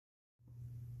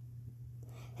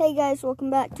Hey guys,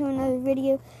 welcome back to another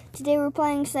video. Today we're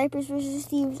playing Snipers vs.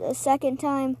 Thieves a second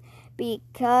time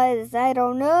because I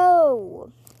don't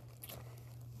know.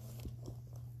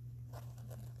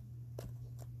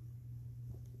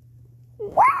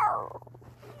 Wow!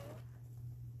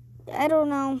 I don't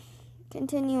know.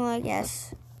 Continue, I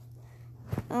guess.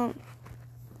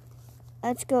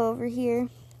 Let's go over here.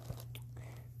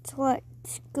 So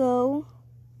let's go.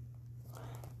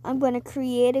 I'm going to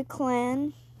create a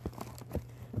clan.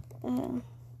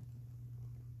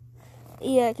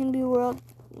 Yeah, it can be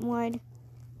worldwide.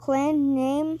 Clan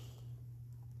name,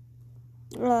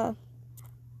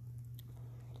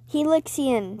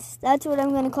 Helixians. That's what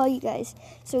I'm going to call you guys.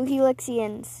 So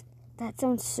Helixians. That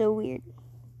sounds so weird.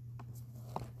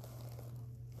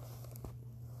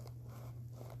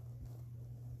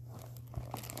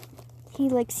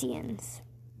 Helixians.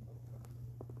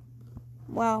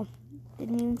 Wow.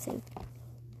 Didn't even say.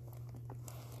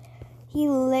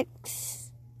 Helixians.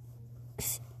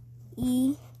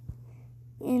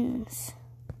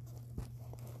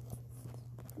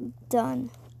 Done.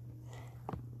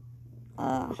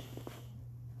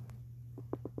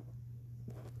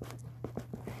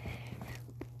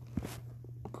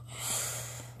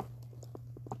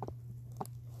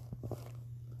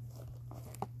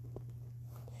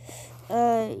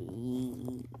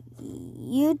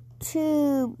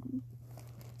 YouTube.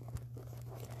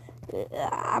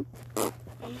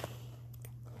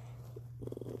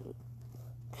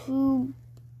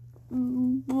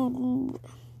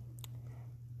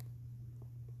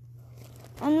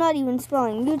 I'm not even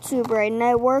spelling YouTube right, and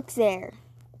I work there.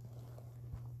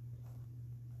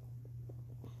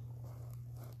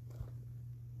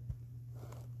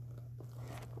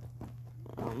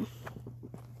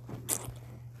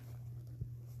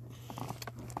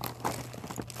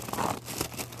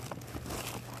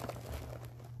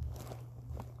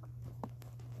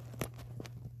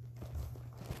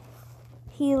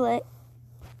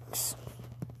 Helix.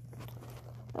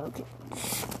 Okay.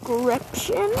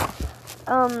 Description.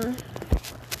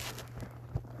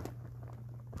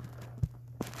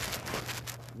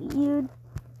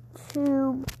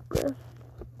 YouTube.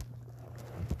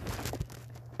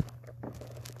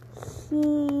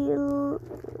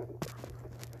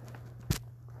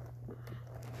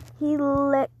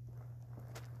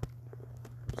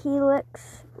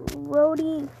 Helix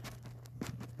Roadie.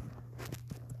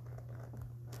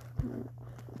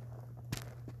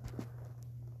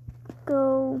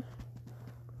 Go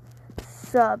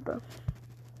sub.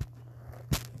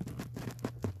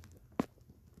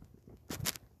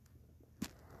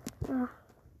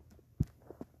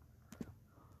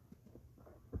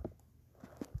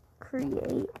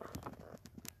 Create.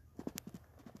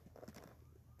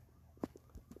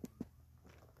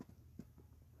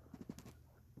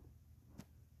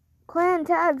 Clan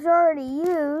tags already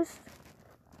used.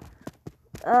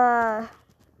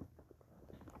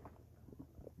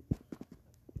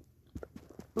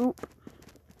 Oop.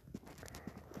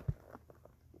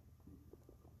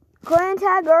 Clan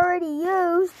tag already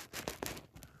used.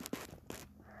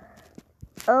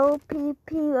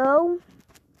 OPPO.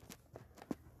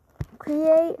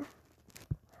 Create.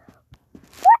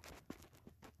 What?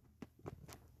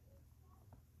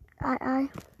 I.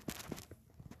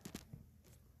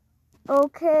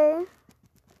 Okay.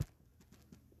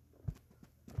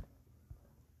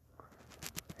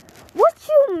 What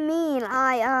you mean you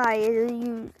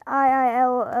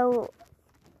IILLO?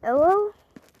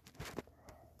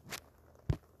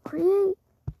 Create?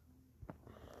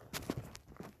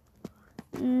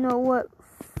 No, what?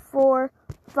 4,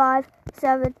 5,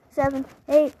 7, 7,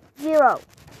 8, 0.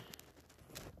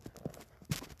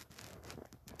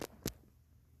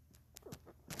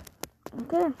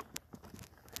 Okay.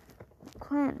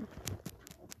 Clan.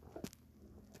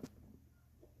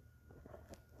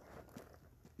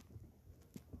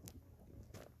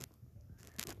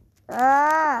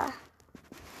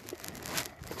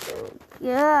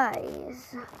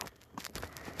 Guys,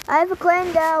 I have a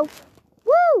clan now.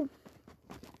 Woo!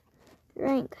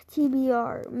 Rank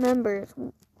TBR members.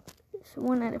 It's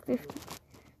 1 out of 50.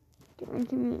 Join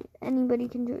community. Anybody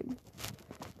can join.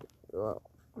 Whoa.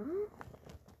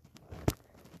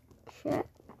 Chat.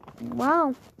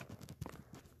 Wow.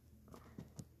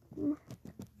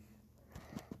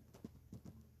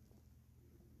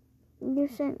 You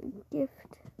sent gift.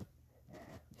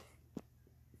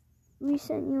 We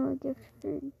sent you a gift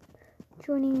for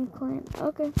joining a clan.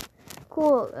 Okay,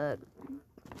 cool.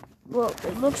 Well,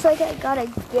 it looks like I got a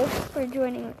gift for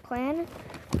joining a clan,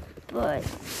 but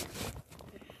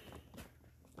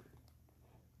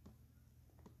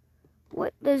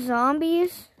what, the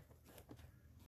zombies?